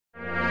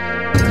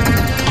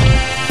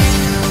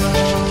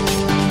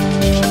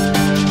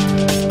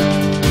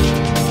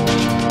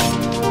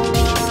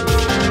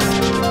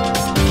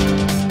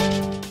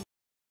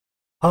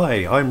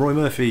Hi, I'm Roy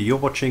Murphy. You're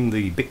watching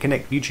the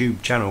Bitconnect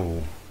YouTube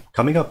channel.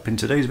 Coming up in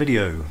today's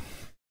video,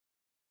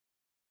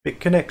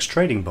 Bitconnect's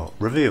trading bot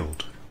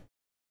revealed.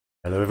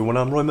 Hello everyone,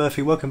 I'm Roy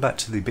Murphy. Welcome back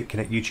to the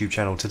Bitconnect YouTube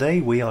channel.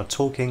 Today we are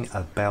talking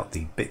about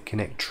the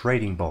Bitconnect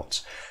trading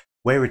bot,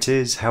 where it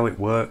is, how it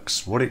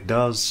works, what it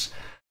does,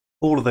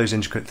 all of those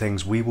intricate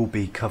things we will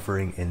be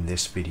covering in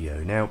this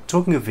video. Now,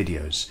 talking of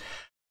videos,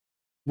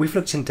 we've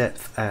looked in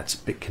depth at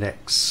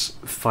Bitconnect's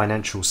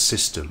financial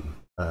system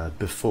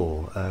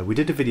before. We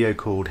did a video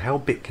called How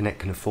Bitconnect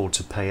Can Afford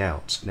to Pay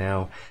Out.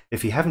 Now,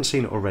 if you haven't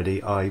seen it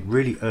already, I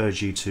really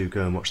urge you to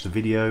go and watch the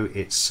video.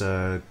 It's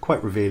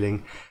quite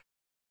revealing.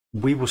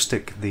 We will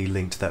stick the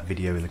link to that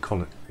video in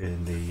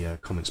the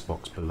comments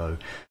box below.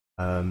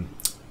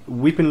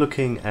 We've been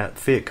looking at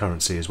fiat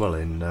currency as well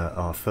in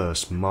our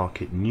first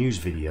market news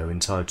video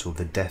entitled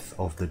The Death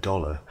of the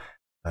Dollar.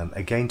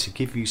 Again, to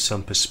give you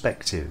some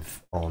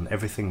perspective on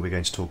everything we're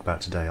going to talk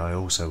about today, I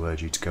also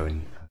urge you to go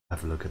and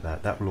have a look at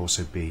that. That will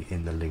also be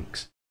in the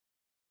links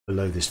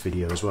below this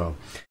video as well.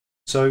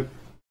 So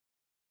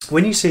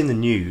when you see in the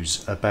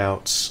news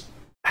about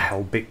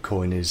how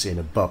Bitcoin is in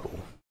a bubble,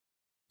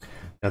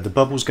 now the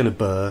bubble's going to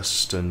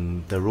burst,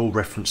 and they're all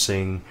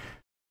referencing,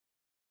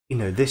 you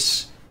know,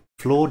 this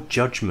flawed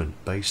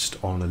judgment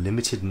based on a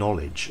limited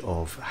knowledge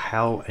of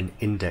how an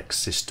index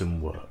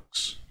system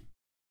works.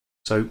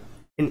 So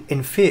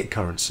in fiat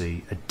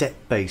currency, a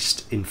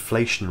debt-based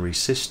inflationary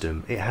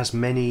system, it has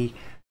many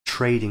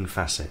trading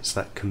facets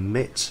that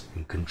commit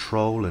and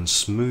control and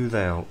smooth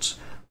out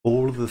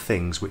all of the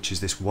things, which is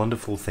this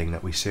wonderful thing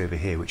that we see over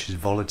here, which is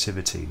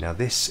volatility. Now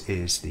this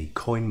is the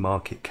coin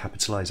market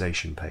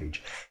capitalization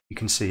page. You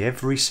can see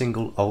every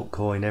single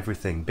altcoin,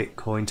 everything,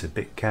 Bitcoin to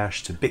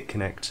Bitcash to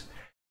Bitconnect.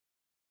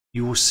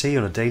 You will see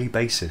on a daily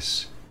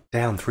basis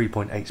down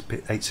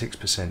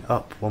 3.86%,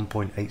 up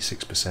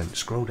 1.86%.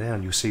 Scroll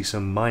down, you'll see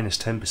some minus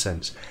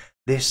 10%.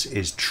 This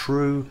is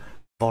true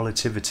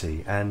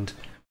volatility. And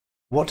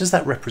what does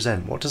that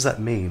represent? What does that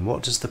mean?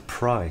 What does the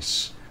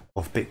price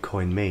of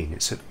Bitcoin mean?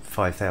 It's at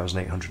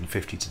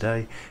 5,850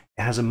 today.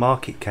 It has a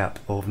market cap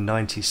of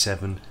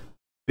 $97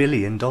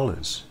 billion.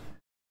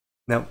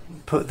 Now,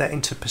 put that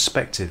into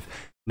perspective.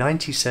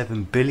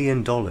 $97 billion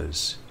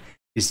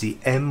is the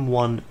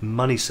M1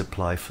 money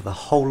supply for the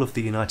whole of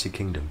the United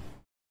Kingdom.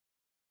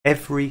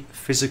 Every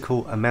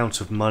physical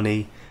amount of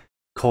money,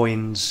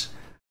 coins,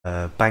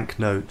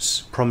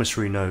 banknotes,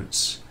 promissory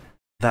notes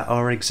that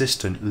are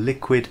existent,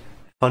 liquid,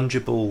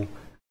 fungible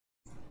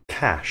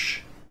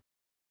cash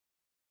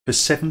for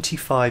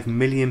 75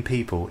 million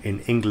people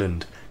in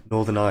England,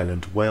 Northern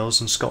Ireland, Wales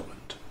and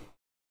Scotland.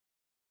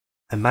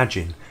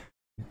 Imagine,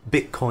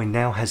 Bitcoin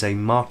now has a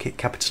market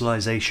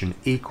capitalization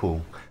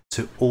equal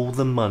to all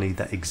the money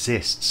that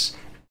exists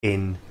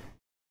in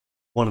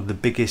one of the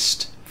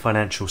biggest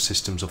financial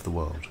systems of the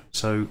world.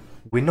 So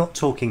we're not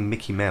talking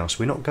Mickey Mouse.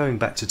 We're not going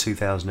back to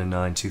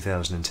 2009,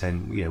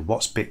 2010, you know,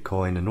 what's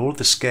Bitcoin and all of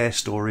the scare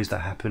stories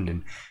that happened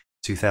in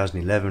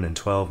 2011 and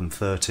 12 and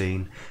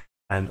 13,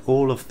 and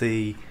all of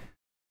the,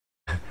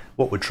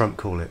 what would Trump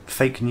call it,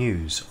 fake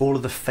news. All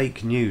of the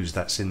fake news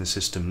that's in the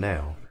system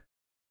now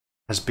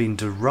has been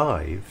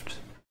derived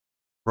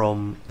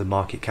from the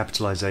market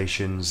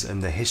capitalizations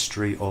and the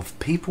history of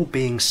people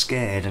being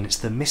scared, and it's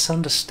the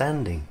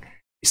misunderstanding.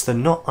 It's the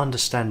not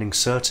understanding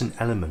certain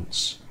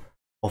elements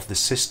of the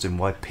system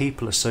why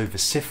people are so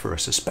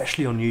vociferous,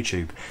 especially on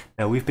YouTube.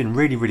 Now, we've been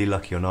really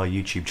lucky on our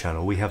YouTube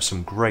channel. We have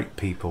some great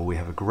people. We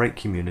have a great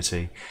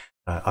community.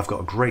 I've got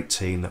a great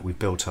team that we've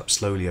built up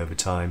slowly over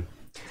time.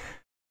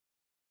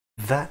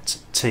 That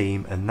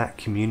team and that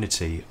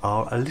community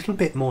are a little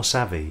bit more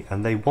savvy,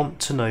 and they want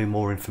to know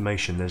more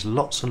information. There's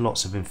lots and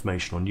lots of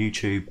information on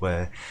YouTube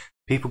where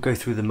people go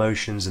through the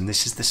motions, and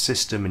this is the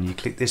system, and you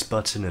click this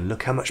button and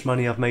look how much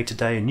money I've made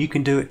today, and you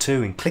can do it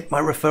too, and click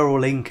my referral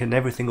link and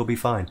everything will be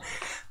fine.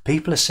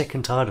 People are sick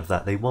and tired of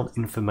that. They want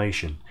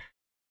information.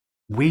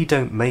 We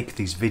don't make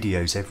these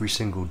videos every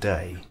single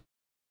day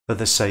for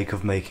the sake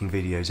of making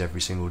videos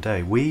every single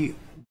day. We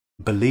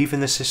believe in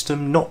the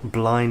system, not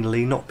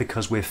blindly, not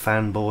because we're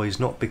fanboys,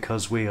 not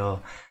because we are,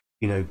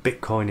 you know,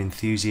 Bitcoin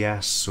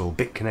enthusiasts or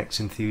Bitconnect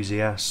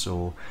enthusiasts,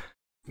 or,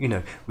 you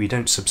know, we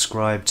don't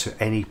subscribe to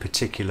any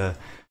particular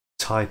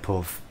type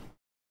of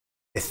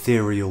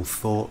ethereal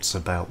thoughts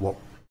about what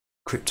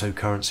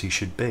cryptocurrency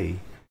should be.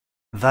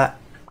 That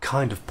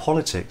kind of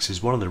politics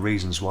is one of the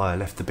reasons why I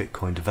left the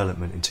Bitcoin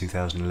development in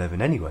 2011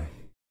 anyway.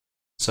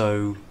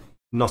 So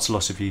not a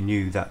lot of you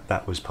knew that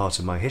that was part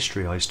of my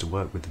history. I used to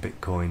work with the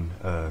Bitcoin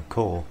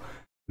core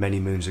many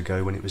moons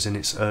ago when it was in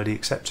its early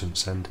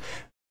acceptance, and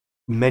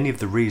many of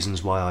the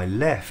reasons why I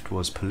left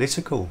was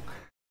political.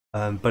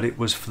 But it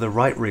was for the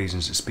right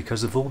reasons. It's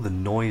because of all the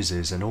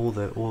noises and all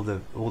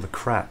the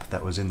crap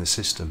that was in the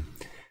system,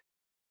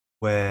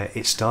 where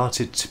it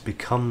started to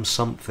become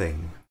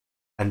something,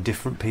 and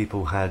different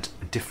people had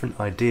different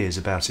ideas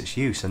about its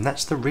use. And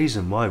that's the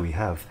reason why we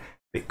have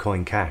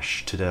Bitcoin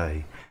Cash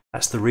today.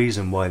 That's the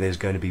reason why there's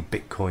going to be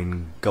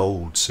Bitcoin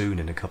Gold soon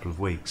in a couple of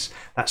weeks.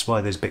 That's why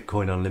there's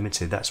Bitcoin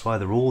Unlimited. That's why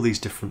there are all these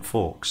different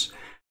forks.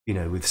 you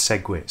know, with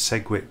SegWit,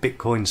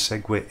 Bitcoin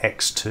SegWit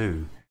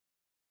X2.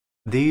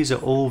 These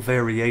are all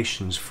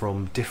variations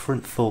from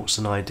different thoughts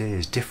and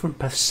ideas, different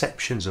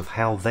perceptions of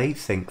how they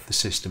think the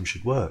system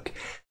should work.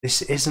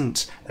 This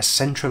isn't a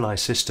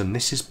centralized system.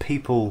 This is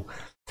people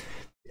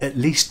at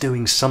least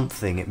doing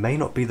something. It may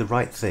not be the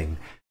right thing.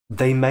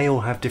 They may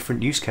all have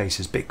different use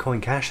cases.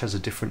 Bitcoin Cash has a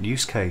different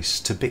use case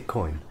to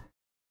Bitcoin.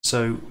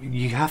 So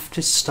you have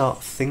to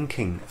start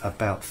thinking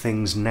about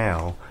things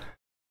now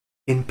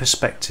in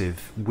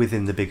perspective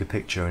within the bigger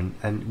picture.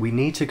 And we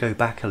need to go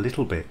back a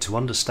little bit to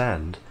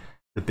understand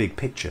the big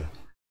picture,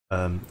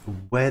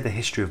 where the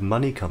history of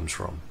money comes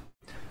from,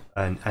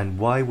 and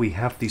why we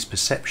have these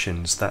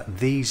perceptions that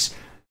these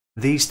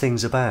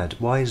things are bad.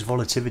 Why is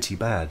volatility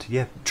bad?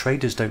 Yeah,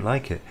 traders don't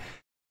like it.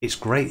 It's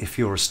great if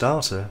you're a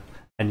starter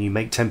and you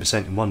make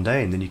 10% in one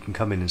day and then you can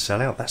come in and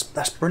sell out.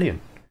 That's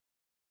brilliant.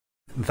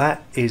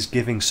 That is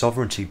giving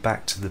sovereignty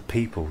back to the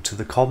people, to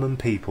the common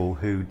people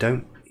who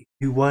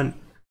weren't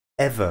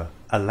ever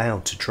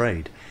allowed to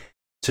trade.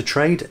 To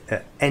trade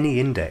at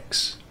any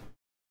index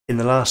in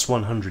the last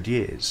 100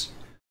 years,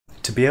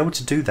 to be able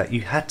to do that,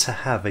 you had to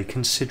have a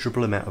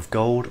considerable amount of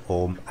gold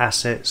or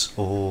assets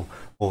or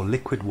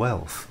liquid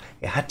wealth.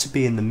 It had to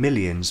be in the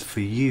millions for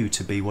you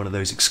to be one of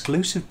those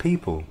exclusive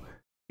people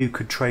who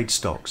could trade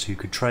stocks, who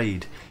could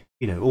trade,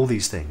 you know, all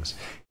these things.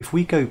 If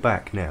we go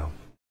back now,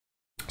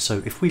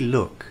 so if we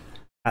look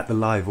at the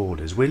live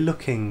orders, we're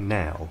looking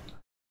now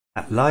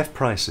at live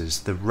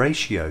prices, the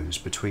ratios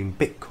between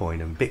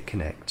Bitcoin and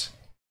Bitconnect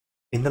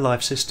in the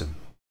live system.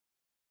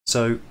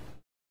 So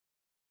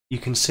you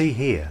can see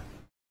here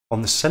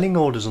on the selling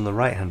orders on the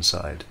right hand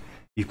side,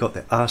 you've got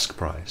the ask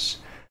price,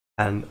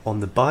 and on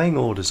the buying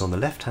orders on the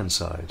left hand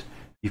side,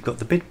 you've got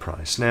the bid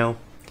price. Now,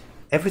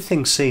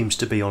 everything seems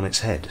to be on its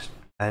head,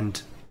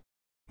 and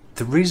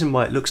the reason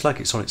why it looks like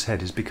it's on its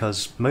head is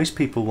because most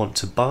people want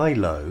to buy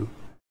low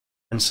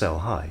and sell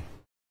high.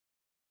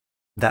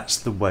 That's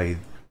the way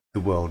the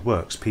world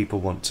works. People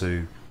want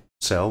to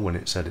sell when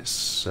it's at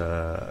its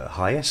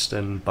highest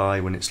and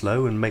buy when it's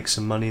low and make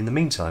some money in the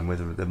meantime,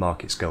 whether the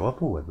markets go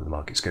up or whether the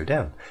markets go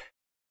down.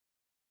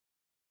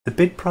 The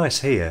bid price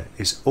here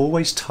is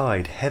always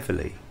tied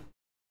heavily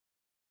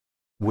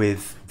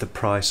with the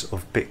price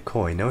of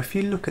Bitcoin. Now, if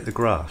you look at the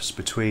graphs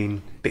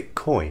between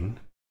Bitcoin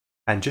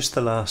and just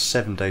the last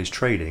 7 days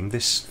trading,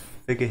 this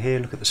figure here,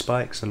 look at the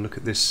spikes and look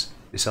at this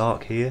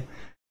arc here,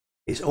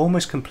 it's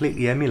almost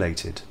completely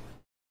emulated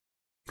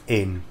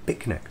in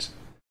Bitconnect.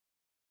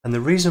 And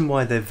the reason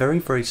why they're very,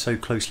 very so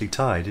closely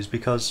tied is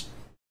because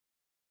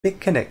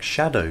Bitconnect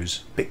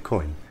shadows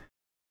Bitcoin.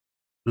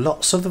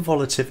 Lots of the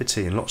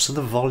volatility and lots of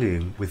the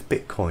volume with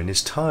Bitcoin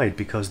is tied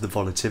because the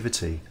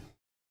volatility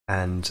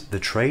and the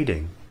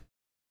trading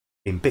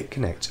in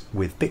Bitconnect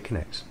with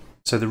Bitconnect.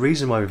 So the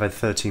reason why we've had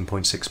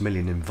 13.6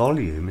 million in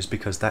volume is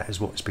because that is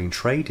what's been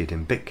traded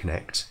in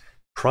Bitconnect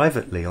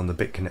privately on the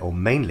Bitconnect, or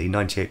mainly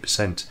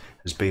 98%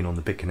 has been on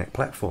the Bitconnect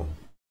platform.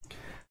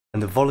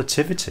 And the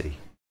volatility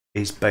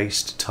is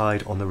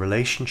tied on the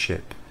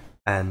relationship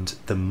and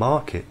the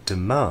market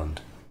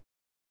demand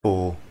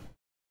for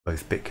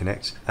both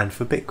Bitconnect and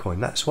for Bitcoin.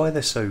 That's why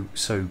they're so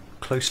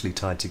closely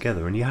tied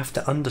together, and you have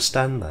to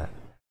understand that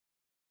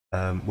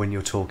when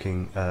you're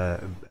talking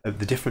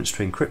the difference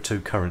between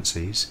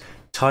cryptocurrencies,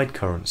 tied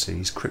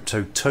currencies,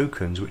 crypto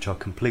tokens, which are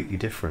completely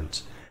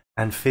different,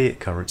 and fiat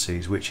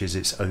currencies, which is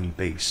its own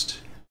beast,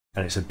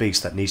 and it's a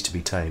beast that needs to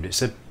be tamed.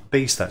 It's a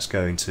beast that's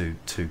going to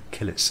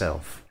kill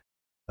itself.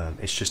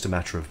 It's just a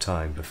matter of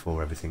time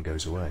before everything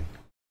goes away.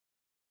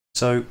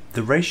 So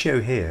the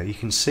ratio here, you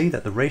can see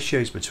that the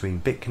ratios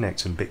between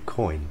Bitconnect and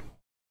Bitcoin.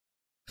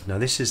 Now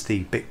this is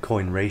the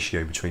Bitcoin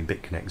ratio between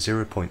Bitconnect,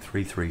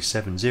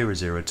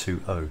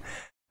 0.33700020,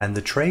 and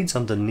the trades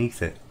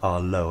underneath it are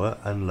lower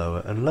and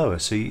lower and lower.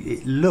 So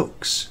it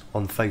looks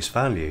on face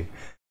value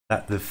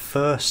that the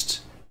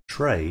first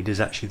trade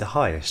is actually the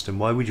highest, and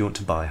why would you want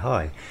to buy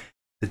high?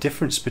 The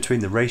difference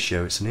between the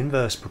ratio, it's an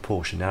inverse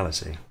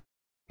proportionality.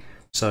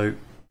 So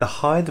the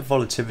higher the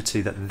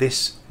volatility that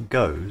this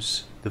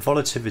goes, the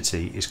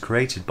volatility is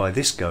created by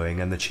this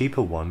going and the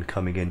cheaper one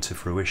coming into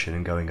fruition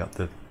and going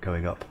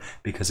up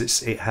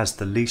because it has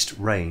the least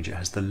range, it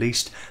has the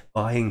least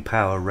buying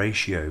power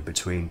ratio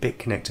between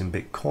Bitconnect and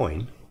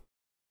Bitcoin,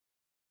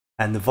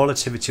 and the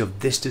volatility of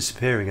this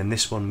disappearing and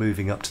this one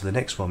moving up to the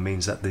next one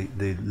means that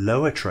the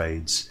lower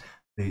trades,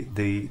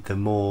 the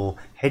more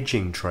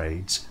hedging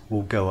trades,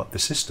 will go up the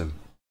system.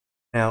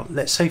 Now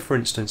let's say, for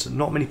instance,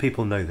 not many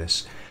people know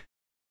this,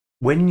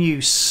 when you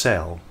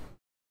sell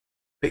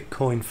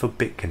Bitcoin for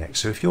Bitconnect,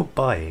 so if you're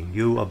buying,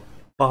 you are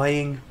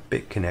buying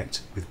Bitconnect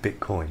with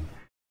Bitcoin.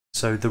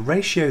 So the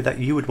ratio that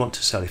you would want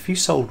to sell, if you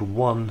sold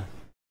one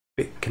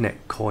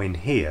Bitconnect coin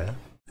here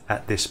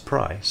at this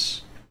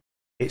price,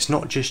 it's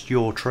not just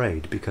your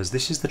trade, because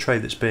this is the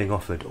trade that's being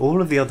offered.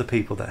 All of the other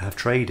people that have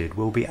traded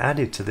will be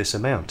added to this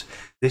amount.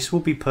 This will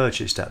be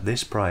purchased at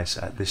this price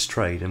at this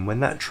trade, and when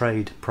that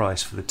trade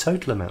price for the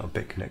total amount of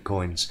Bitconnect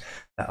coins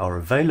that are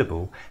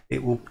available,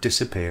 it will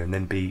disappear and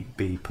then be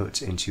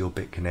put into your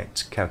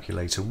Bitconnect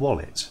calculator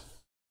wallet.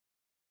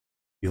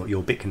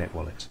 your Bitconnect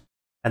wallet.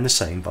 And the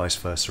same vice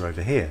versa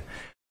over here.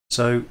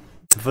 So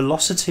the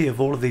velocity of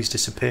all of these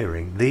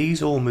disappearing,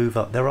 these all move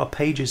up. There are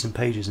pages and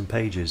pages and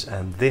pages,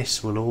 and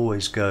this will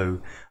always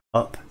go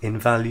up in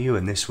value,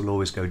 and this will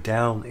always go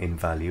down in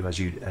value as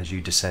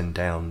you descend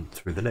down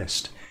through the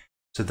list.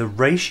 So the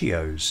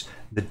ratios,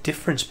 the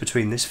difference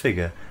between this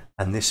figure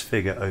and this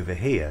figure over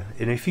here,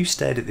 and if you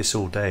stared at this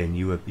all day and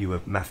you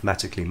were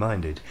mathematically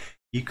minded,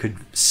 you could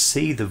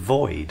see the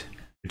void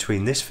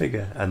between this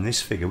figure and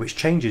this figure, which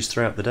changes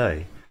throughout the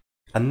day.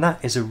 And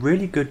that is a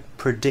really good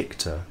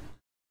predictor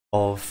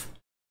of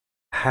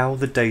how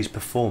the day's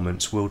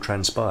performance will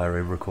transpire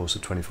over a course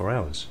of 24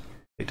 hours.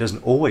 It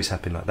doesn't always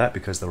happen like that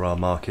because there are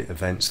market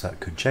events that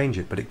could change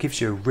it, but it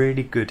gives you a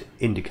really good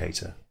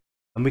indicator.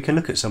 And we can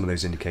look at some of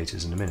those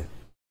indicators in a minute.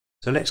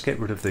 So let's get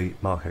rid of the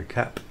Marco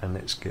cap and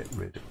let's get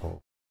rid of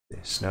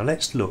this. Now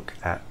let's look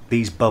at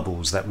these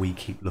bubbles that we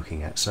keep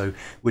looking at. So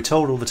we're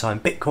told all the time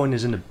Bitcoin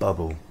is in a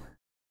bubble.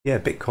 Yeah,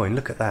 Bitcoin,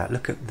 look at that.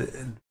 Look at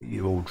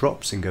it all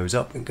drops and goes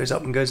up and goes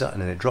up and goes up,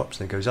 and then it drops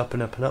and it goes up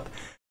and up and up.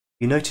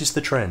 You notice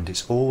the trend,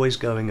 it's always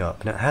going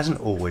up. Now it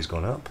hasn't always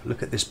gone up.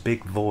 Look at this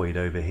big void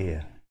over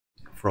here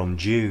from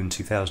June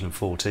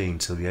 2014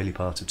 till the early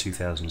part of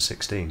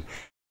 2016.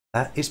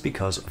 That is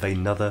because of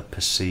another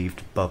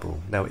perceived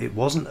bubble. Now it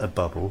wasn't a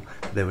bubble,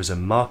 there was a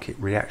market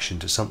reaction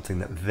to something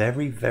that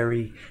very,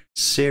 very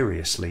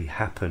seriously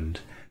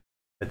happened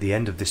at the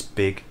end of this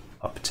big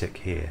uptick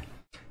here.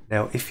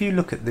 Now if you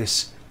look at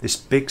this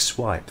big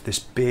swipe, this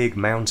big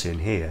mountain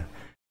here,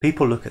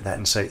 people look at that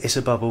and say it's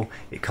a bubble,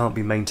 it can't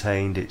be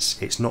maintained,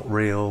 it's not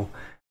real,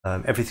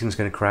 everything's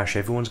going to crash,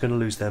 everyone's going to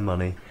lose their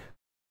money.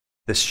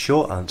 The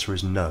short answer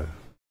is no.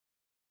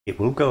 It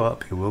will go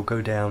up, it will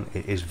go down,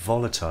 it is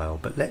volatile,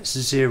 but let's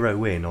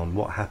zero in on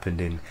what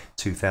happened in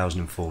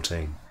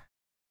 2014.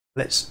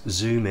 Let's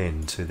zoom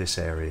in to this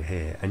area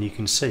here, and you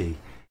can see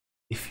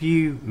if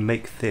you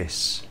make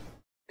this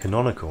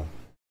canonical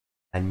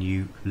and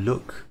you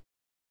look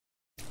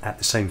at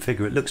the same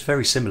figure, it looks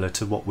very similar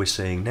to what we're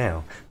seeing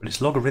now, but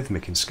it's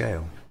logarithmic in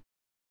scale.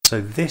 So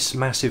this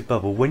massive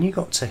bubble, when you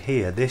got to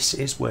here, this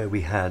is where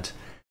we had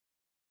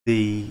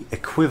the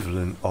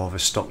equivalent of a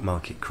stock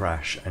market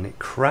crash, and it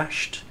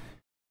crashed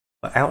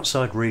for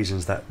outside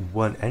reasons that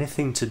weren't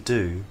anything to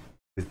do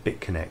with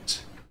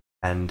Bitconnect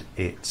and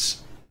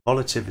its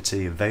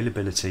volatility,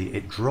 availability.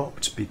 It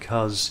dropped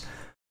because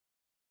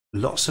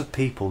lots of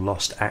people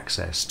lost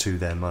access to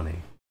their money.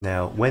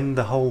 Now when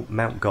the whole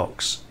Mt.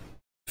 Gox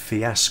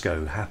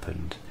fiasco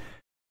happened,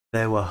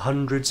 there were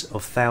hundreds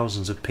of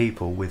thousands of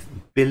people with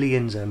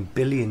billions and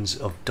billions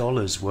of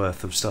dollars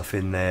worth of stuff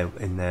in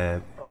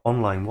their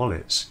online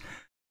wallets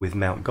with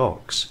Mt.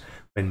 Gox.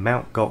 When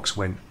Mt. Gox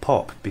went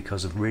pop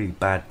because of really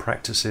bad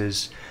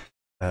practices,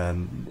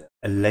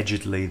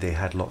 allegedly they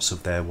had lots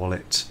of their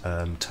wallet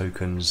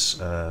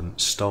tokens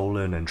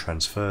stolen and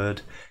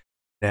transferred.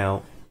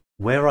 Now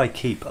where I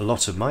keep a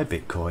lot of my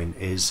Bitcoin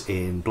is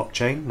in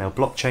blockchain. Now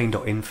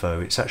blockchain.info,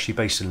 it's actually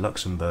based in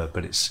Luxembourg,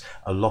 but it's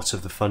a lot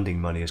of the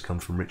funding money has come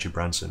from Richard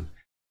Branson.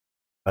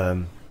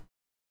 My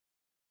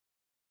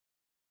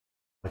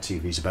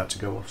TV's about to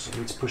go off, so I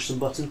need to push some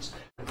buttons.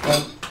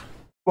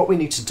 What we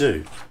need to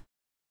do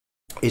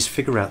is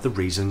figure out the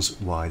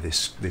reasons why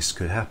this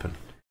could happen.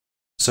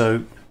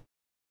 So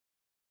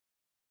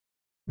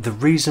the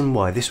reason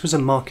why this was a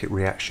market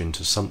reaction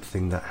to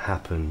something that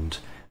happened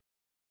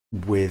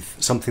with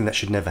something that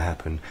should never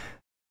happen.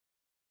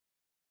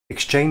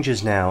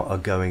 Exchanges now are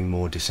going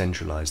more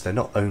decentralized. They're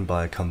not owned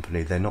by a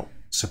company. They're not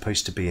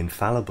supposed to be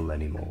infallible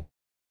anymore.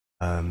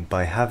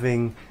 By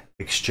having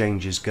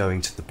exchanges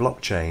going to the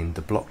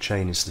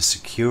blockchain is the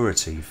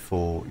security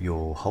for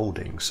your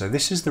holdings. So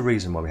this is the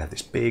reason why we had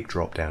this big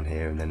drop down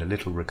here and then a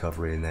little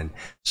recovery, and then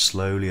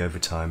slowly over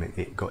time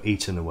it got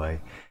eaten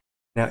away.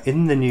 Now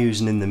in the news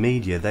and in the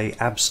media, they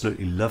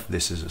absolutely love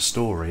this as a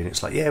story, and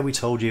it's like, yeah, we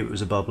told you it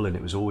was a bubble and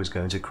it was always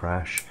going to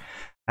crash.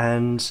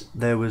 And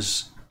there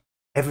was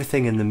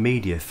everything in the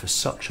media for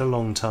such a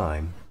long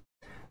time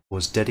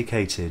was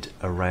dedicated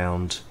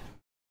around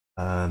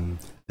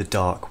the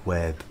dark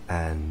web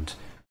and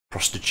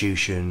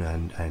prostitution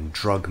and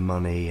drug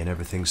money and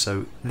everything.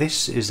 So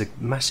this is a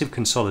massive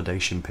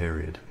consolidation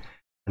period,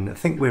 and I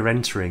think we're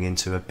entering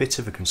into a bit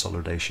of a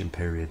consolidation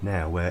period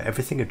now where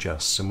everything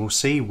adjusts, and we'll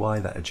see why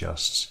that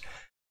adjusts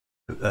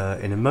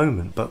in a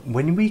moment. But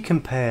when we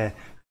compare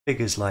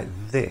figures like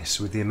this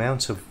with the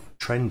amount of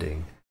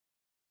trending,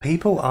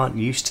 people aren't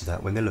used to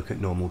that when they look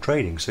at normal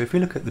trading. So if we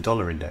look at the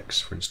dollar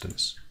index, for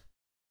instance,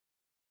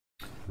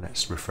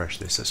 let's refresh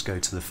this, let's go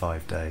to the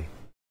 5-day.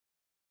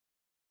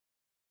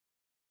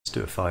 Let's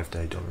do a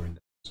 5-day dollar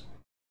index.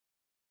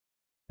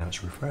 Now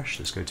it's refreshed,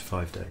 let's go to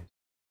 5 days.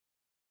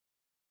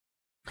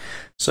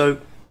 So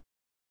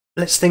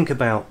let's think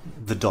about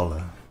the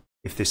dollar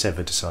if this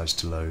ever decides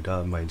to load.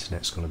 My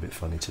internet's gone a bit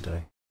funny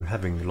today. We're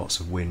having lots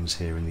of winds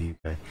here in the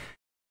UK.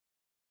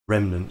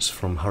 Remnants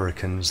from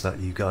hurricanes that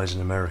you guys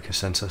in America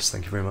sent us,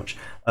 thank you very much.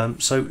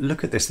 So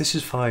look at this, this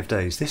is 5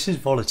 days. This is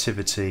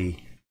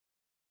volatility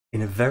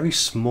in a very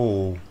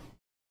small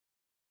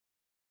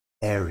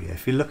area.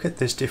 If you look at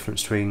this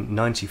difference between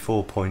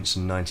 94 points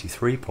and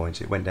 93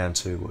 points, it went down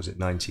to, what was it,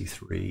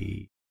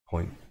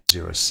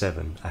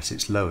 93.07 at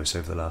its lowest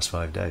over the last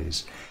 5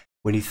 days.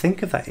 When you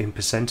think of that in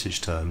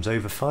percentage terms,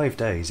 over 5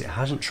 days, it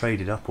hasn't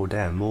traded up or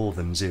down more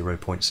than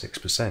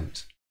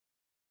 0.6%.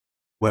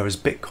 Whereas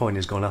Bitcoin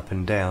has gone up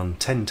and down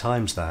 10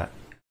 times that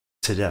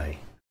today.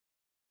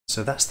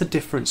 So that's the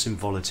difference in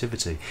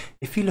volatility.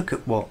 If you look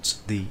at what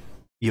the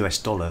US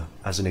dollar,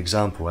 as an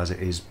example, as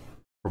it is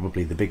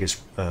probably the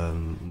biggest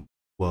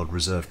world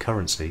reserve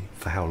currency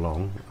for how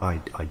long, I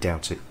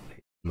doubt it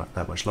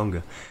that much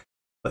longer.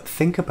 But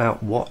think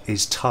about what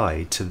is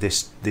tied to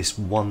this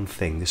one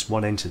thing, this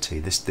one entity,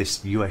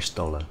 this US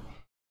dollar.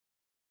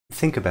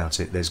 Think about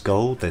it. There's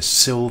gold, there's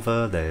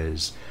silver,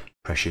 there's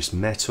precious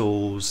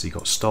metals, you've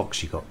got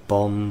stocks, you've got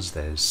bonds,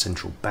 there's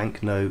central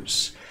bank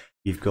notes,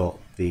 you've got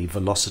the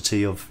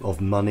velocity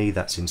of money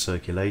that's in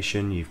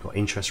circulation, you've got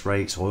interest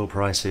rates, oil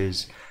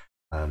prices,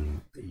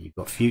 you've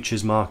got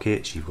futures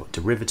markets, you've got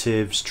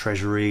derivatives,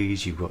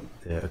 treasuries, you've got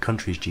a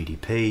country's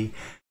GDP,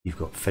 you've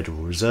got federal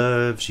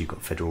reserves, you've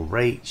got federal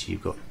rates,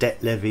 you've got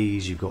debt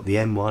levies, you've got the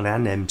M1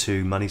 and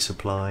M2 money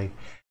supply,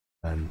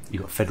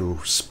 you've got federal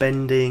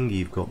spending,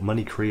 you've got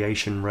money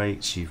creation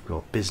rates, you've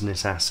got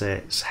business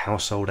assets,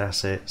 household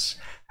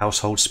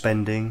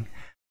spending,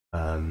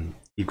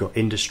 you've got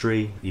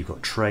industry, you've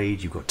got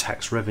trade, you've got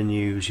tax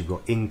revenues, you've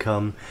got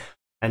income,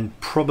 and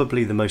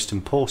probably the most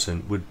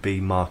important would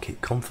be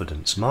market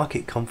confidence.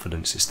 Market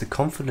confidence is the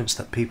confidence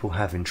that people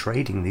have in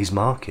trading these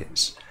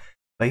markets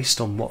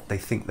based on what they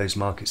think those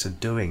markets are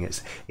doing.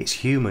 It's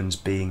humans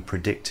being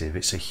predictive.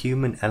 It's a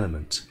human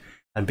element.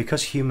 And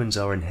because humans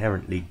are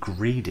inherently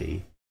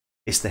greedy,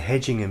 it's the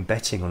hedging and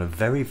betting on a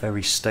very,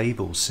 very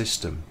stable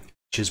system,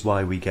 which is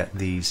why we get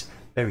these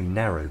very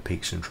narrow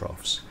peaks and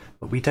troughs.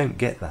 But we don't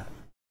get that.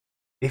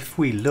 If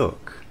we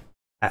look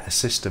at a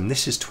system,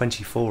 this is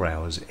 24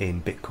 hours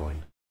in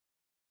Bitcoin.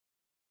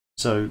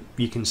 So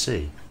you can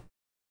see.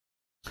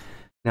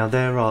 Now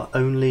there are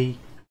only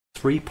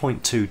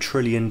 $3.2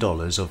 trillion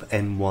of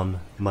M1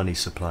 money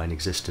supply in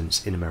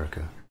existence in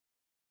America.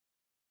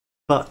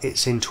 But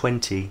it's in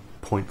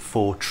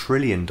 $20.4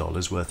 trillion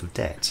worth of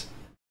debt.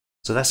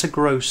 So that's a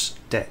gross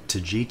debt to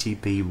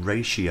GDP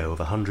ratio of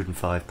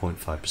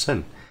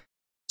 105.5%.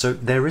 So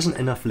there isn't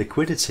enough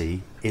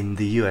liquidity in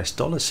the US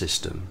dollar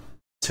system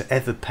to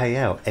ever pay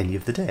out any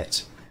of the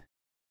debt.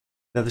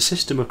 Now the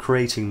system of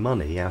creating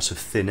money out of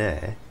thin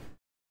air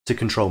to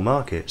control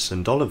markets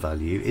and dollar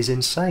value is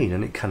insane,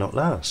 and it cannot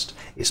last.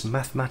 It's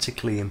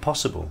mathematically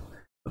impossible.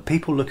 But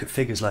people look at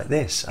figures like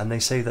this and they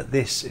say that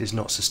this is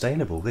not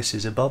sustainable, this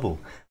is a bubble,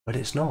 but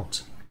it's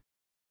not.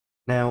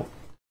 Now,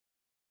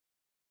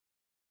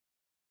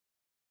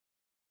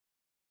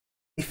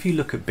 if you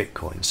look at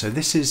Bitcoin, so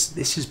this is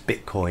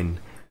Bitcoin,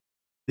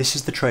 this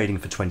is the trading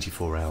for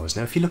 24 hours.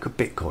 Now if you look at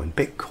Bitcoin,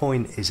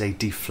 Bitcoin is a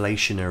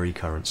deflationary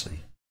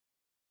currency.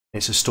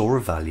 It's a store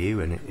of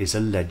value, and it is a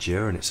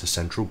ledger, and it's a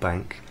central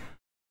bank,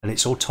 and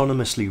it's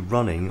autonomously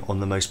running on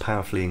the most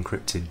powerfully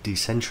encrypted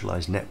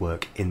decentralized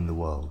network in the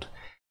world.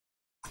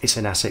 It's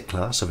an asset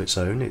class of its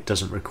own. It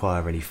doesn't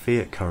require any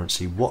fiat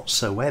currency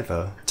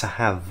whatsoever to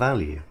have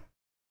value.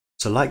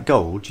 So like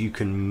gold, you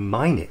can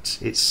mine it.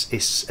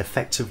 It's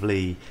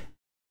effectively,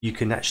 you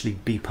can actually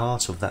be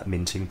part of that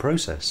minting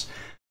process.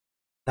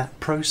 That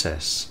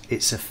process,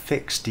 it's a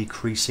fixed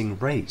decreasing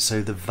rate,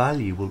 so the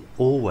value will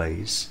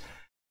always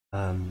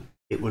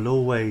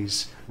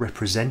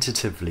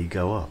representatively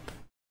go up.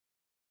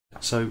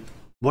 So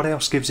what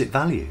else gives it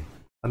value?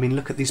 I mean,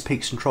 look at these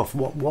peaks and troughs.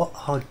 What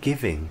are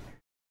giving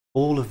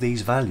all of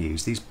these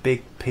values, these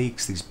big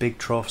peaks, these big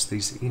troughs,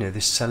 these,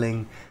 this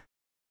selling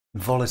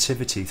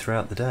volatility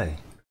throughout the day?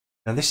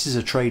 Now this is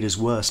a trader's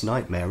worst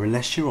nightmare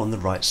unless you're on the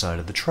right side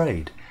of the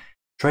trade.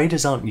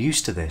 Traders aren't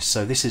used to this,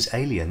 so this is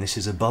alien. This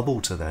is a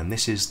bubble to them.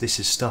 This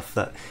is stuff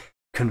that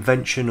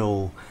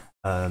conventional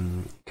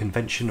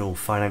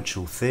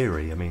financial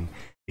theory. I mean,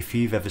 if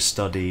you've ever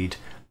studied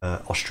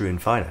Austrian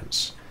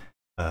finance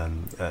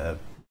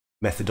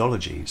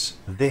methodologies,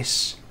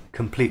 this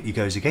completely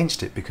goes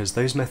against it, because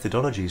those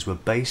methodologies were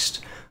based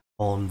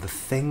on the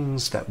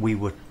things that we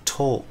were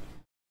taught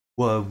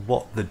were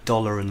what the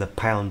dollar and the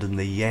pound and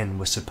the yen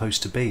were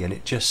supposed to be, and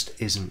it just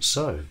isn't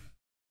so.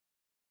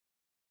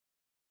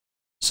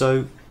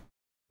 So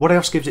what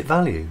else gives it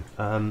value?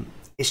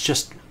 It's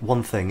just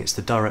one thing. It's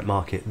the direct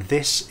market.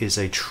 This is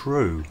a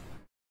true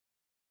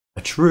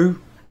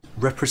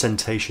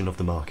representation of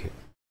the market.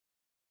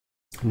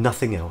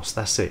 Nothing else.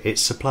 That's it.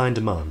 It's supply and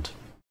demand.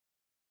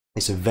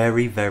 It's a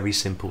very, very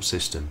simple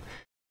system.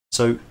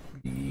 So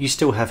you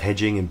still have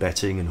hedging and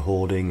betting and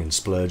hoarding and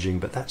splurging,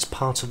 but that's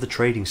part of the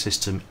trading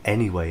system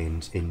anyway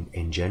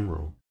in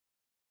general.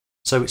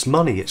 So it's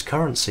money, it's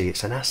currency,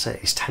 it's an asset,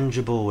 it's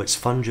tangible, it's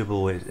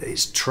fungible,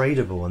 it's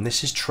tradable, and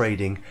this is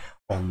trading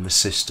on the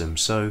system.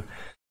 So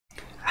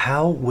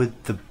how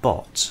would the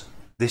bot,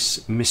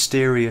 this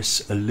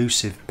mysterious,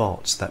 elusive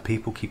bot that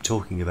people keep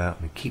talking about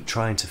and keep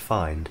trying to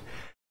find,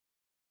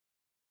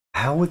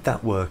 how would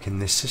that work in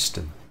this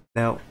system?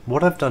 Now,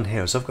 what I've done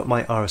here is I've got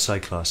my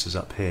RSI classes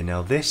up here.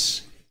 Now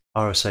this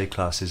RSI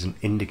class is an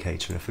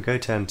indicator. And if I go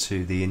down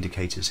to the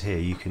indicators here,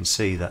 you can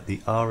see that the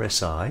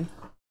RSI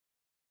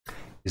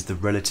is the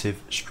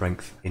relative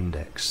strength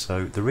index.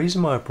 So the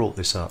reason why I brought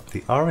this up,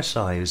 the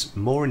RSI is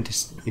more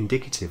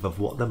indicative of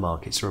what the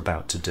markets are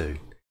about to do.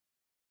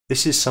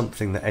 This is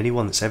something that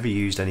anyone that's ever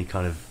used any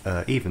kind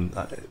of even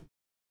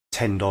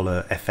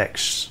 $10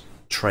 FX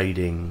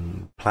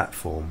trading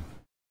platform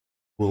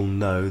will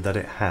know that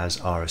it has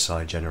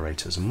RSI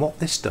generators. And what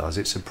this does,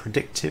 it's a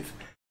predictive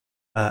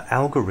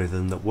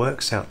algorithm that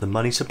works out the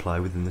money supply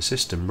within the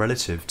system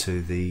relative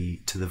to the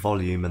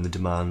volume and the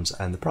demands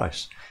and the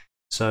price.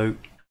 So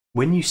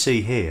when you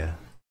see here,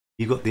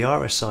 you've got the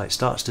RSI, it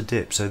starts to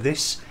dip. So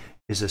this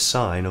is a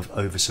sign of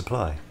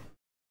oversupply.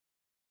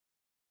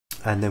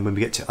 And then when we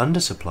get to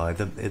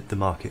undersupply, the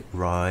market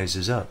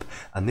rises up.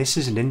 And this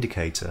is an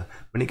indicator,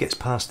 when it gets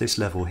past this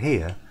level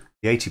here,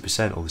 the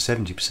 80% or the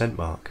 70%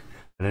 mark,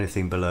 and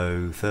anything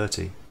below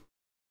 30,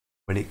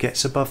 when it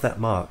gets above that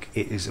mark,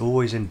 it is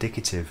always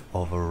indicative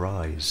of a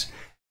rise.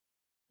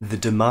 The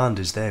demand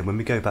is there. When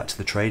we go back to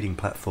the trading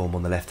platform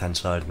on the left-hand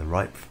side and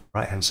the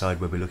right-hand side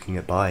where we're looking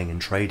at buying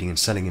and trading and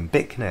selling in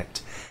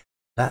Bitconnect,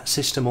 that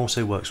system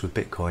also works with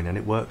Bitcoin, and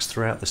it works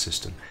throughout the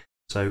system.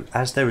 So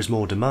as there is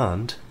more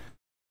demand,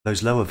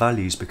 those lower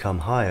values become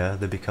higher.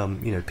 They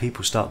become,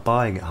 people start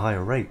buying at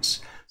higher rates.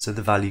 So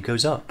the value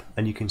goes up,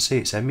 and you can see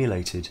it's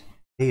emulated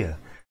here.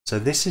 So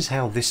this is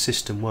how this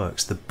system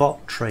works. The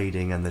bot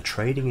trading and the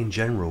trading in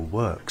general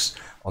works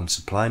on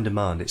supply and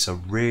demand. It's a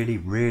really,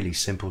 really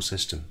simple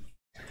system.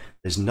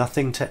 There's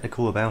nothing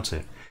technical about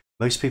it.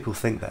 Most people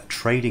think that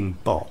trading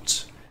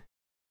bot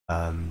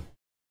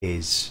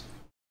is,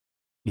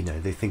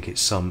 they think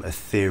it's some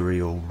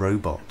ethereal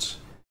robot.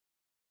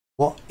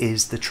 What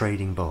is the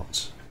trading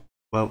bot?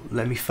 Well,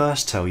 let me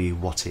first tell you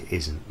what it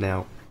isn't.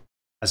 Now,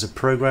 as a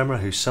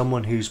programmer,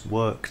 someone who's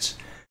worked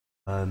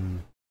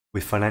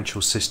with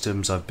financial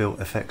systems, I've built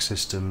FX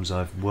systems,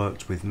 I've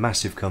worked with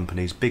massive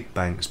companies, big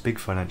banks, big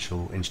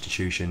financial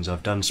institutions,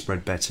 I've done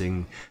spread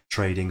betting,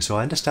 trading, so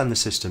I understand the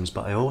systems,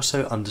 but I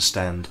also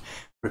understand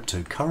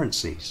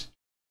cryptocurrencies.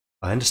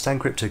 I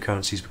understand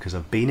cryptocurrencies because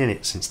I've been in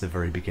it since the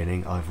very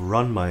beginning. I've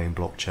run my own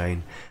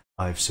blockchain,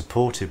 I've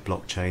supported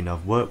blockchain,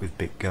 I've worked with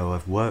BitGo,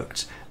 I've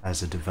worked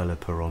as a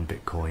developer on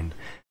Bitcoin.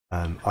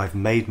 I've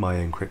made my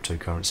own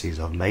cryptocurrencies,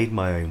 I've made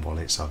my own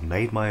wallets, I've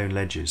made my own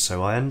ledgers,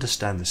 so I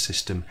understand the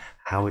system,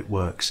 how it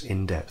works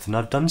in depth, and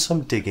I've done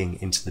some digging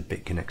into the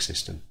Bitconnect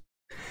system.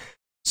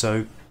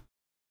 So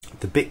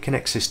the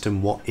Bitconnect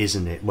system, what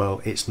isn't it?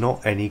 Well, it's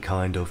not any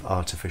kind of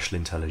artificial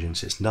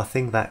intelligence, it's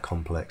nothing that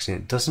complex, and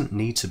it doesn't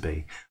need to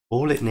be.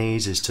 All it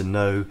needs is to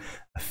know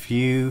a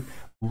few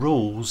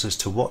rules as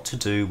to what to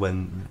do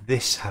when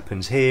this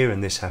happens here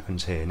and this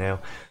happens here. Now,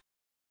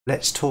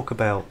 let's talk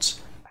about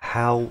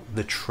how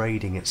the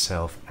trading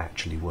itself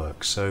actually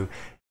works. So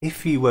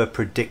if you were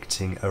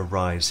predicting a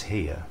rise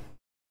here,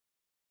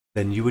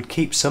 then you would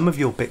keep some of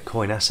your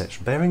Bitcoin assets,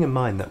 bearing in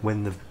mind that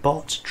when the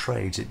bot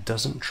trades, it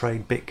doesn't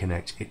trade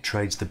Bitconnect, it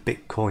trades the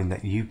Bitcoin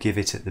that you give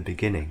it at the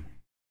beginning.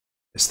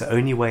 It's the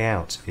only way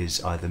out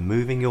is either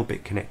moving your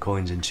Bitconnect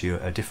coins into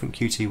a different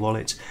QT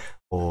wallet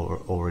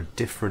or a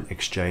different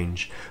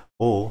exchange,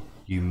 or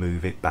you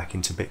move it back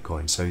into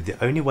Bitcoin. So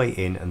the only way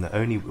in and the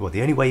only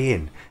way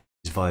in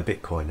is via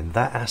Bitcoin, and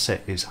that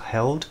asset is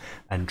held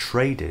and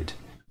traded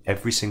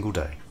every single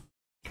day.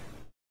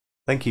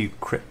 Thank you,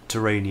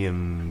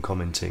 Cryptoranium,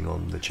 commenting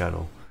on the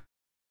channel.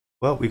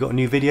 Well, we've got a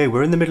new video.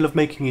 We're in the middle of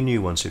making a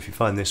new one, so if you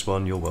find this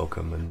one, you're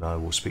welcome, and I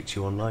will speak to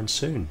you online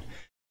soon.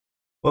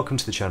 Welcome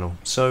to the channel.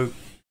 So,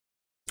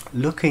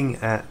 looking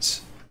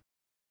at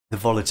the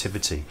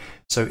volatility.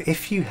 So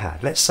if you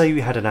had, let's say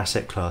you had an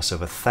asset class of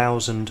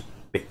 1,000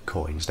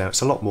 Bitcoins. Now,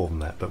 it's a lot more than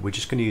that, but we're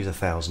just going to use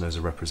 1,000 as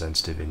a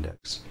representative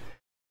index.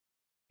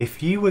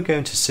 If you were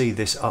going to see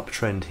this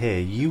uptrend here,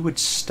 you would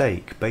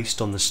stake,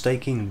 based on the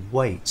staking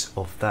weight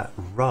of that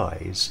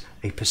rise,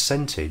 a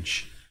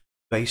percentage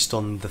based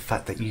on the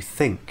fact that you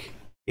think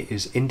it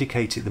is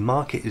indicated, the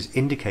market is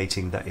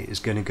indicating that it is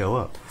going to go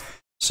up.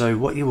 So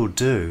what you will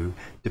do,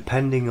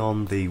 depending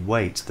on the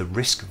weight, the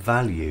risk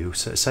value,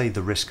 so say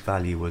the risk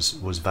value was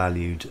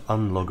valued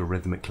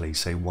unlogarithmically,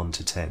 say 1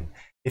 to 10.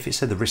 If it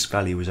said the risk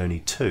value was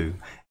only 2,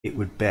 it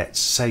would bet,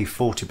 say,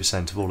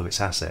 40% of all of its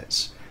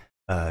assets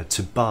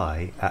to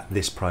buy at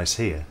this price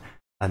here,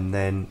 and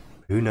then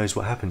who knows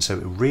what happens. So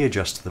it will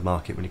readjust to the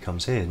market when it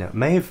comes here. Now, it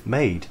may have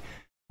made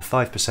a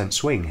 5%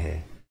 swing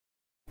here,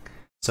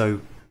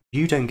 so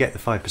you don't get the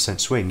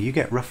 5% swing, you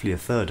get roughly a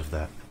third of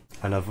that.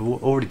 And I've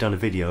already done a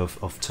video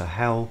of to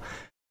how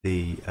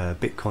the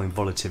Bitcoin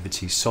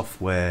volatility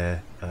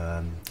software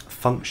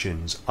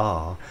functions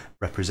are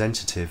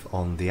representative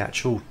on the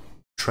actual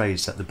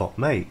trades that the bot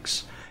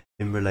makes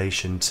in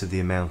relation to the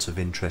amount of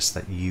interest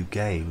that you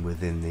gain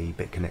within the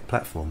Bitconnect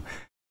platform.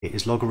 It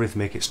is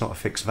logarithmic, it's not a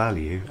fixed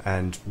value,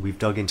 and we've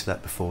dug into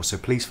that before, so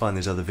please find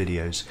those other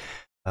videos.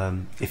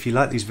 If you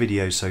like these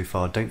videos so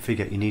far, don't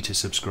forget you need to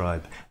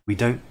subscribe. We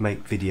don't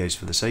make videos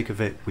for the sake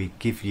of it, we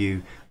give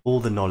you all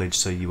the knowledge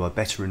so you are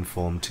better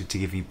informed, to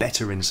give you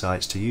better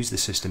insights, to use the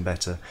system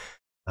better.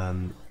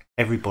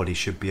 everybody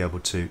should be able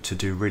to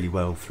do really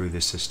well through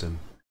this system.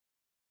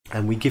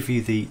 And we give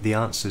you the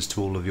answers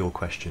to all of your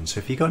questions. So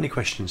if you've got any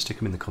questions, stick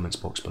them in the comments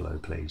box below,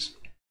 please.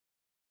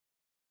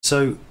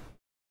 So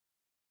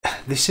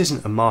this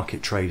isn't a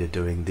market trader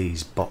doing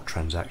these bot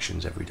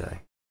transactions every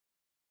day.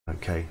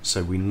 Okay,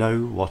 so we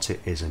know what it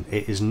isn't.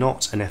 It is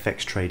not an FX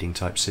trading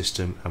type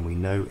system, and we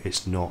know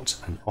it's not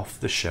an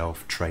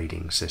off-the-shelf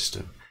trading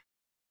system.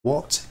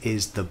 What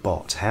is the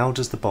bot? How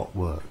does the bot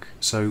work?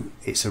 So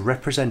it's a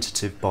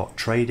representative bot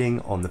trading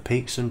on the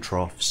peaks and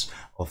troughs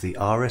of the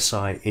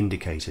RSI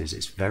indicators.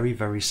 It's very,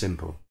 very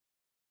simple.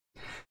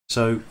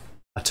 So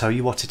I'll tell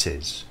you what it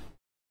is.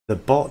 The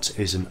bot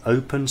is an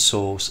open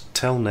source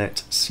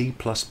Telnet C++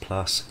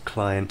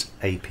 client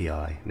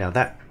API. Now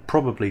that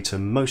probably to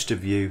most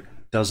of you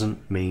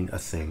doesn't mean a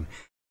thing.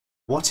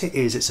 What it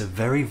is, it's a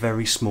very,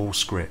 very small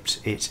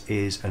script. It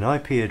is an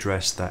IP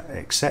address that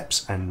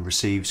accepts and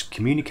receives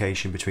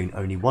communication between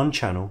only one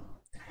channel.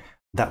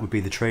 That would be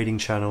the trading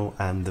channel,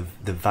 and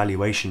the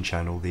valuation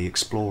channel, the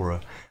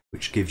Explorer,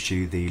 which gives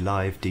you the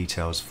live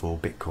details for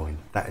Bitcoin.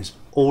 That is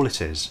all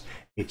it is.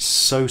 It's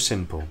so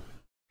simple.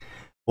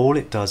 All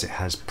it does, it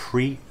has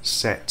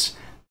preset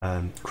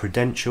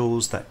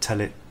credentials that tell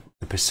it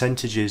the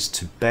percentages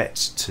to bet,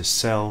 to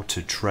sell,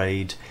 to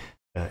trade,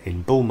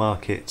 in bull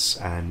markets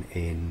and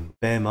in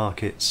bear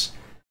markets,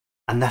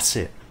 and that's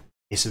it.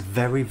 It's a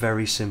very,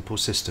 very simple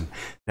system.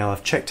 Now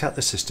I've checked out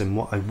the system.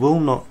 What I will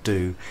not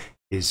do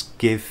is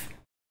give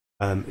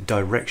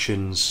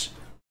directions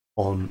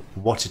on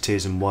what it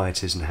is and why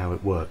it is and how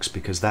it works,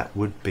 because that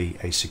would be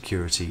a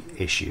security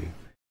issue.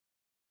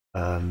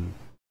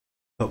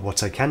 But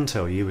what I can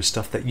tell you is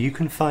stuff that you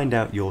can find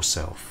out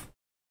yourself.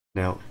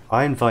 Now,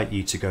 I invite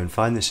you to go and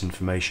find this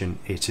information.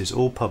 It is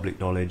all public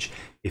knowledge.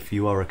 If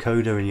you are a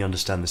coder and you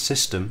understand the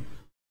system,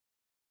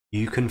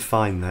 you can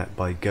find that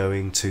by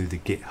going to the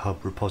GitHub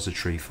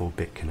repository for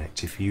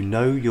Bitconnect. If you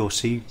know your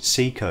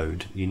C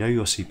code, you know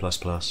your C++,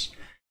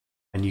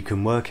 and you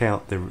can work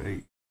out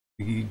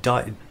you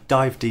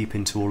dive deep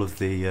into all of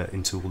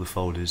the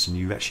folders, and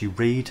you actually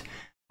read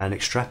and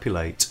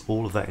extrapolate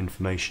all of that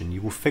information,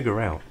 you will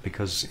figure out,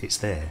 because it's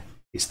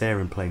there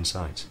in plain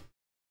sight.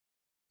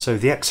 So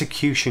the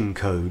execution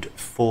code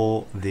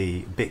for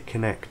the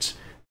Bitconnect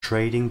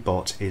trading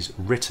bot is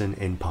written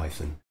in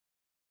Python.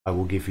 I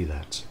will give you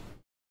that.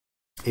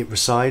 It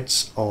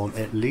resides on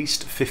at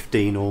least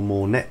 15 or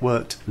more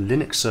networked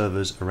Linux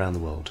servers around the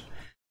world.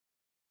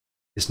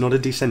 It's not a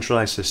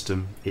decentralized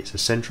system, it's a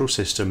central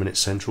system, and it's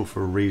central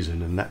for a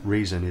reason, and that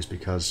reason is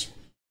because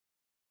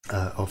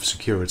of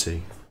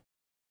security.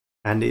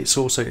 And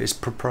it's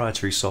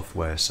proprietary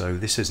software, so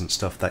this isn't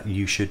stuff that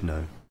you should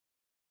know.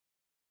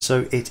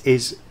 So it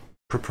is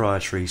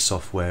proprietary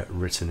software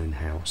written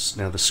in-house.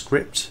 Now the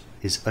script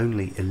is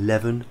only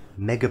 11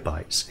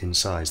 megabytes in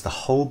size. The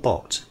whole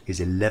bot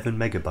is 11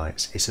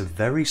 megabytes. It's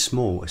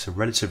a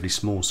relatively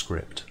small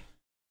script,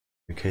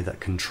 okay, that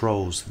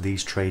controls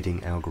these trading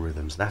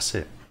algorithms. That's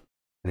it.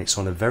 And it's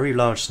on a very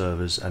large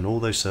servers, and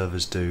all those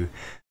servers do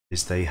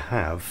is they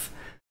have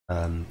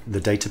the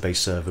database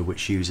server,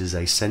 which uses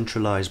a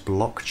centralized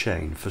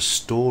blockchain for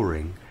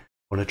storing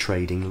on a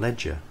trading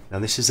ledger. Now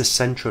this is a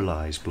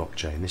centralized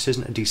blockchain. This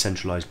isn't a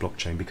decentralized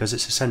blockchain, because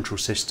it's a central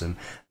system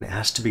and it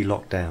has to be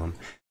locked down.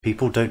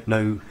 People don't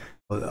know,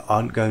 or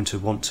aren't going to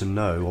want to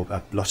know, or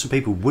a lot of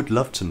people would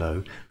love to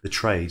know the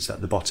trades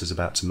that the bot is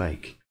about to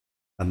make.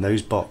 And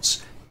those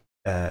bots,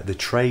 the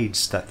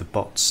trades that the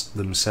bots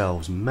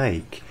themselves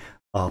make,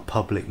 are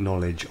public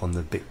knowledge on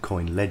the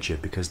Bitcoin ledger,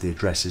 because the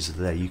addresses are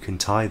there. You can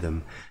tie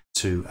them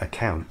to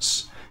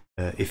accounts.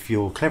 If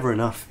you're clever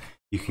enough,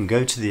 you can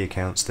go to the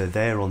accounts. They're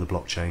there on the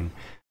blockchain.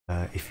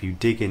 If you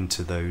dig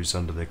into those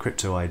under their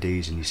crypto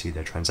IDs and you see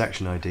their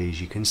transaction IDs,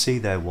 you can see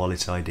their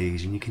wallet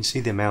IDs, and you can see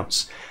the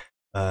amounts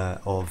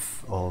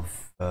of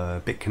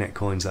Bitconnect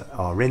coins that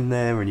are in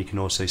there, and you can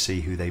also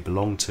see who they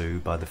belong to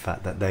by the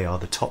fact that they are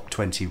the top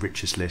 20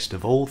 richest list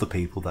of all the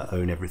people that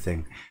own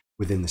everything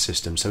within the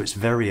system. So it's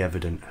very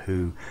evident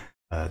who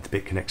the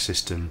Bitconnect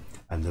system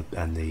and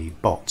the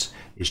bot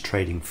is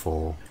trading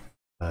for.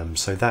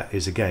 So that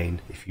is,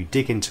 again, if you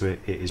dig into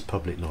it, it is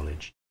public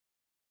knowledge.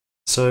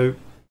 So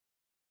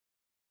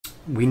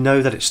we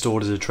know that it's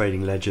stored as a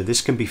trading ledger.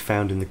 This can be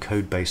found in the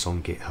code base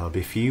on GitHub.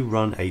 If you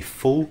run a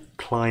full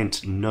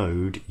client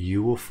node,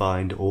 you will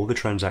find all the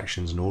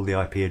transactions and all the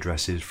IP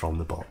addresses from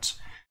the bot.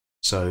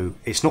 So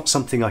it's not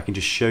something I can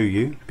just show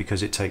you,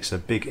 because it takes a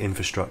big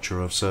infrastructure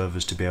of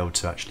servers to be able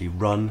to actually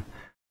run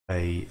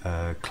a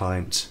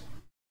client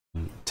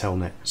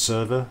telnet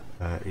server.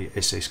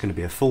 It's going to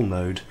be a full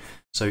node.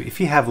 So if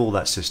you have all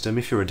that system,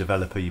 if you're a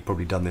developer, you've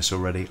probably done this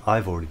already.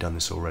 I've already done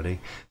this already.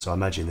 So I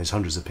imagine there's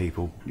hundreds of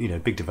people,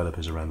 big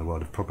developers around the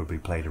world have probably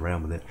played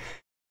around with it.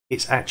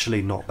 It's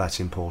actually not that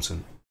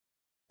important.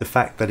 The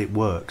fact that it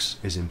works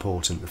is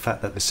important. The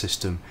fact that the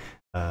system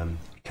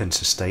can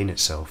sustain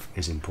itself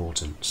is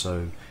important.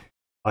 So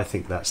I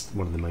think that's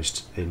one of the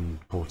most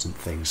important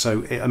things.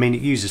 So, I mean,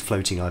 it uses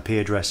floating IP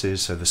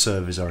addresses, so the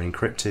servers are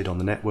encrypted on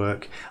the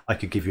network. I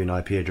could give you an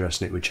IP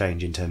address and it would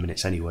change in 10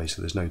 minutes anyway, so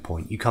there's no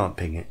point. You can't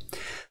ping it.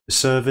 The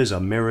servers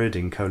are mirrored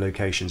in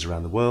co-locations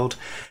around the world,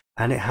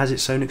 and it has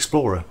its own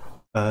explorer.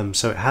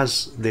 So it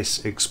has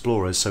this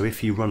explorer, so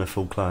if you run a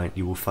full client,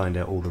 you will find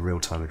out all the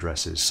real-time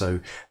addresses. So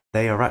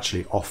they are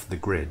actually off the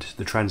grid.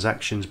 The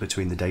transactions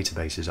between the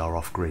databases are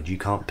off grid. You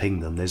can't ping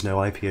them. There's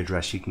no IP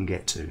address you can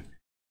get to.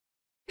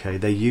 Okay,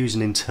 they use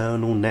an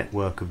internal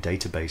network of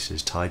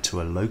databases tied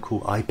to a local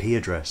IP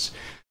address,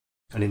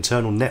 an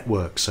internal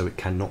network, so it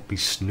cannot be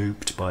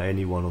snooped by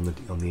anyone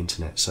on the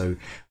internet. So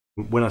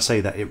when I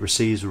say that, it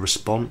receives a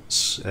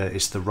response,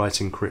 it's the right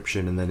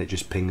encryption, and then it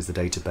just pings the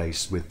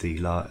database with the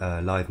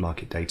live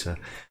market data,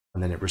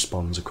 and then it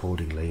responds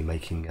accordingly,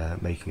 making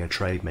a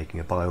trade,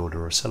 making a buy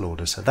order or a sell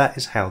order. So that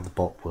is how the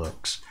bot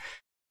works.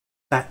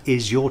 That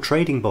is your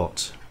trading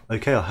bot.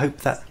 Okay,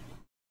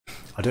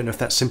 I don't know if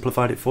that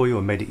simplified it for you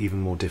or made it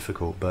even more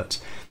difficult,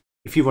 but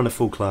if you run a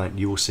full client,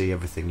 you will see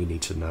everything you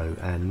need to know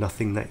and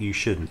nothing that you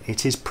shouldn't.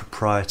 It is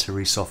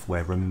proprietary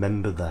software,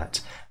 remember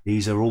that.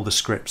 These are all the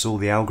scripts, all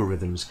the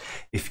algorithms.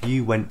 If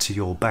you went to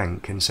your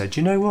bank and said,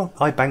 you know what,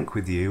 I bank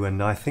with you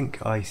and I think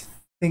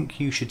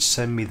you should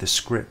send me the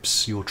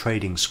scripts, your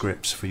trading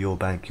scripts for your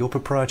bank, your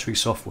proprietary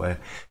software,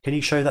 can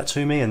you show that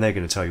to me? And they're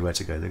going to tell you where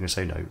to go. They're going to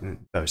say, no,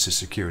 it's a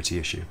security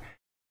issue.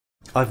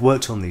 I've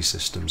worked on these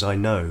systems, I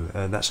know,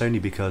 and that's only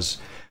because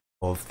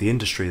of the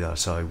industry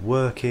that I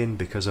work in,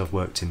 because I've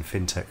worked in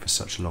fintech for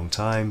such a long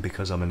time,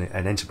 because I'm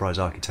an enterprise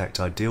architect.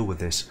 I deal with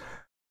this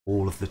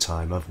all of the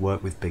time. I've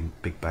worked with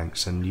big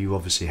banks, and you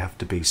obviously have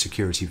to be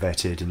security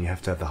vetted and you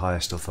have to have the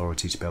highest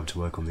authority to be able to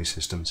work on these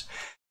systems.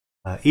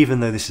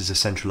 Even though this is a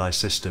centralized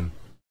system,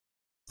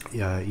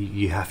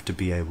 you have to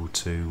be able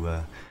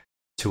to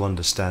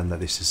understand that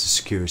this is a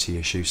security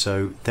issue.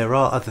 So there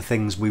are other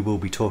things we will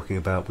be talking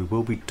about. We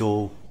will be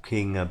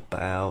talking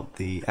about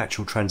the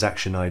actual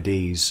transaction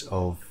IDs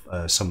of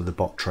some of the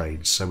bot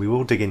trades. So we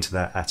will dig into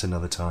that at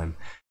another time.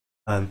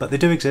 But they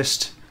do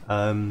exist.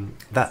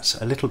 That's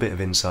a little bit of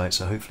insight.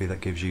 So hopefully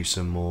that gives you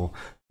some more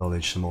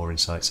knowledge, some more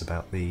insights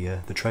about the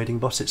trading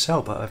bot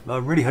itself. But I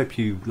really hope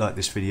you liked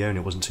this video and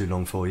it wasn't too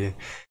long for you.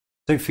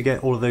 Don't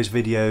forget, all of those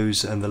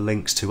videos and the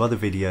links to other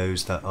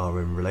videos that are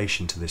in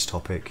relation to this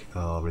topic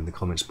are in the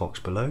comments box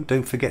below.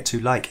 Don't forget to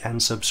like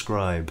and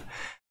subscribe.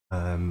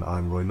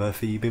 I'm Roy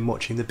Murphy, you've been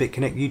watching the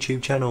Bitconnect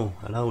YouTube channel,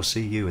 and I will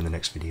see you in the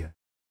next video.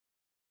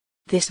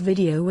 This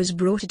video was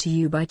brought to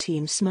you by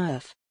Team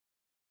Smurf.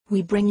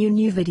 We bring you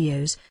new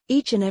videos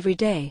each and every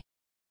day.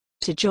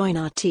 To join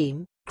our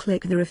team,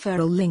 click the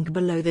referral link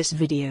below this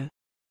video.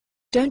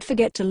 Don't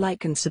forget to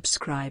like and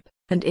subscribe,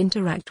 and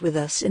interact with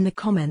us in the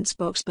comments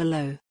box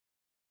below.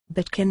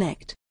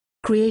 Bitconnect,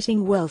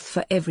 creating wealth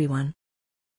for everyone.